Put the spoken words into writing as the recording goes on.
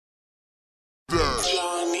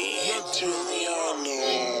Johnny Giuliano.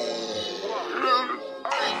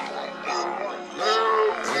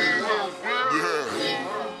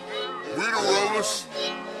 We the Realest.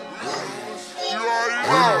 You already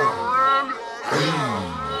know.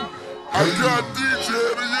 I got DJ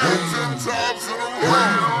of the year 10 times in a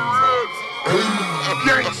row.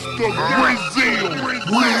 Gangsta Brazil. We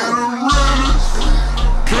the Realest.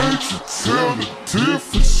 Can't you tell the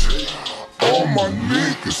difference? All my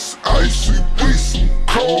niggas icy, we some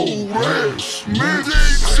cold ass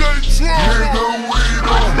niggas. Nigga, we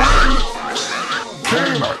the Realest.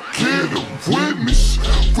 Can I get a witness?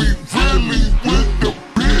 We really with the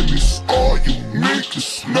business. All you niggas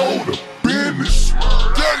know the business.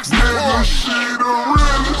 Nigga, she the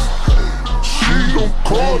Realest. She don't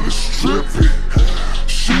call it stripping.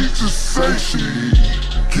 She just say she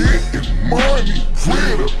getting money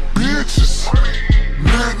with her bitches.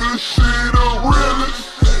 Nigga, she the Realest.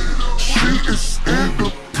 She is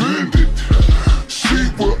independent. She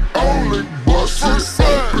will only bust it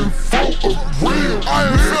open for a real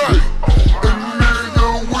nigga. And nigga,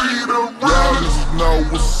 we the Realest. Now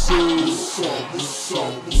what's up?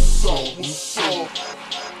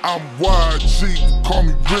 I'm YG, call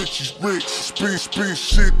me Richie Rich. Spin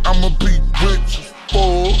shit, I'ma be rich as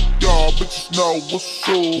fuck. Y'all bitches know what's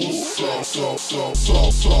up.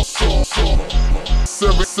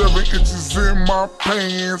 7 inches in my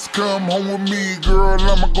pants. Come home with me, girl,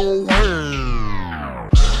 I'ma go ham.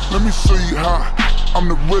 Let me show you how I'm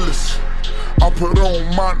the realest. I put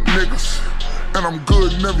on my niggas, and I'm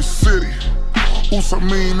good in every city. Oops, I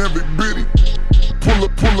mean every bitty. Pull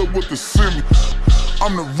up with the semi.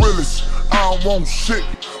 I'm the realest, I don't want shit.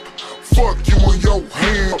 Fuck you in your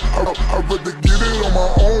hand. I'd rather get it on my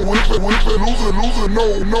own. Whip it, loser,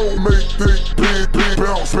 no, make that big,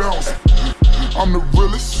 bounce. I'm the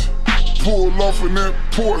realest. Pull off in that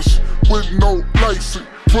Porsche with no license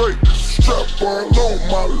plate. Strap all on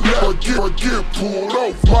my lap. I get pulled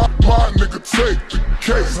off. My nigga take the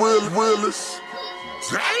case. Realest.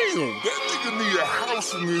 Damn, that nigga need a house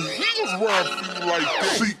in his heels where I feel like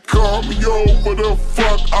that. She call me over the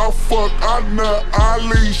fuck, I not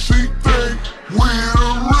Ali. She think we the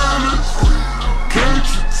Realest. Can't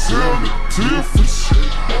you tell the difference?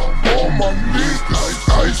 All my niggas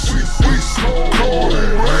icy, we some cold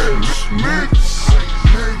ass niggas.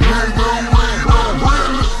 Nigga, we the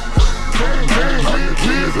Realest. Can't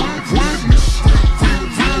get a witness. We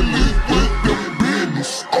really with the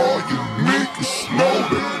business. All you niggas know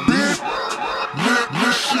the bitch. Nigga,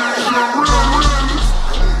 she the Realest.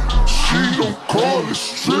 She don't call it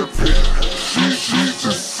stripping. She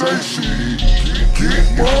just say she get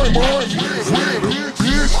money with her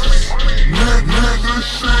bitches. Nigga,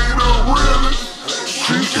 she the Realest.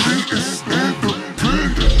 She is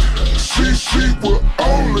independent. She will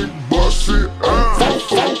only bust it for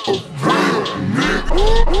a real nigga.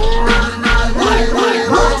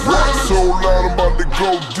 So loud, I'm about to go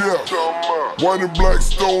deaf. White and black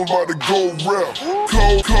stone about to go rep.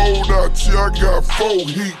 Cold out here, I got 4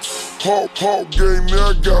 heats. Hawk game, now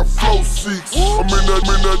I got 4 seats. I'm in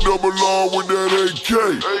that double R with that AK.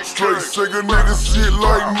 Straight sick a nigga shit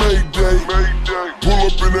like Mayday. Pull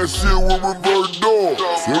up in that shit with reverse door.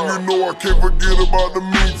 And you know I can't forget about the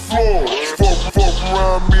meat floor. Fuck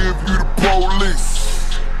around me if you the police.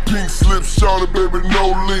 Pink slip, shawty, baby, no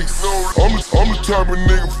leaks. I'm the type of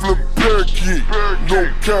nigga flip parakeet.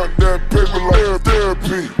 Don't count that paper like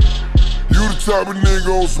therapy. You the type of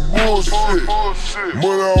nigga on some bullshit.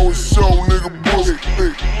 But I always show nigga bullshit.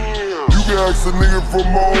 You can ask a nigga from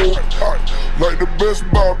my old like the Best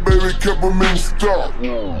Buy, baby, kept him in stock.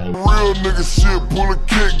 Real nigga shit, pull a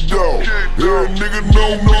kick dog. Yeah, nigga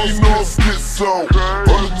know me, know get so.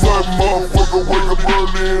 I'm the type of motherfucker, wake up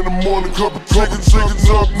early in the morning, couple chickens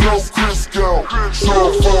up, no Crisco.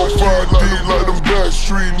 Show 4-5 deep like them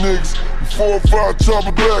backstreet niggas. 4-5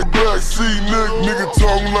 chopper back seat nigga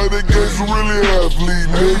talking like they games really athlete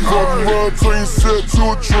nigga. Fucking run till you set to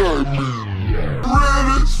a treadmill.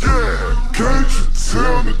 Realest, yeah. Can't you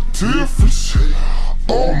tell the difference?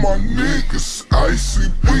 All my niggas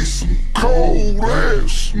icy, we some cold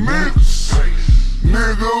ass niggas.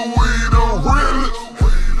 Nigga, we the Realest.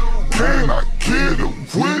 Can I get a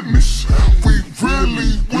witness? We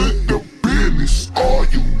really with the business. All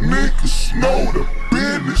you niggas know the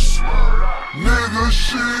business. Nigga,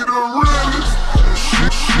 she the Realest.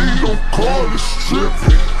 She don't call it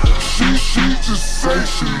stripping. She just say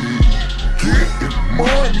she getting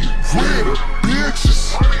money with her bitches.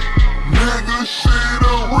 Nigga, she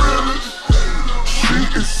the Realest. She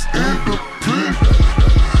is independent.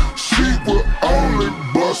 She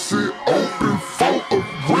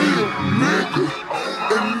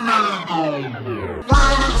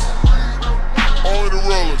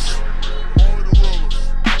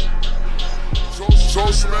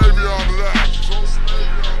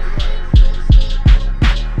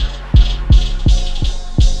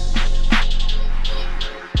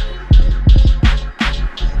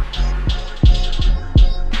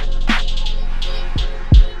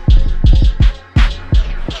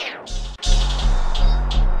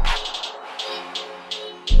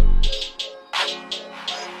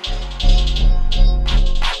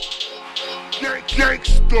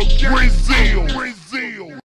the Brazil.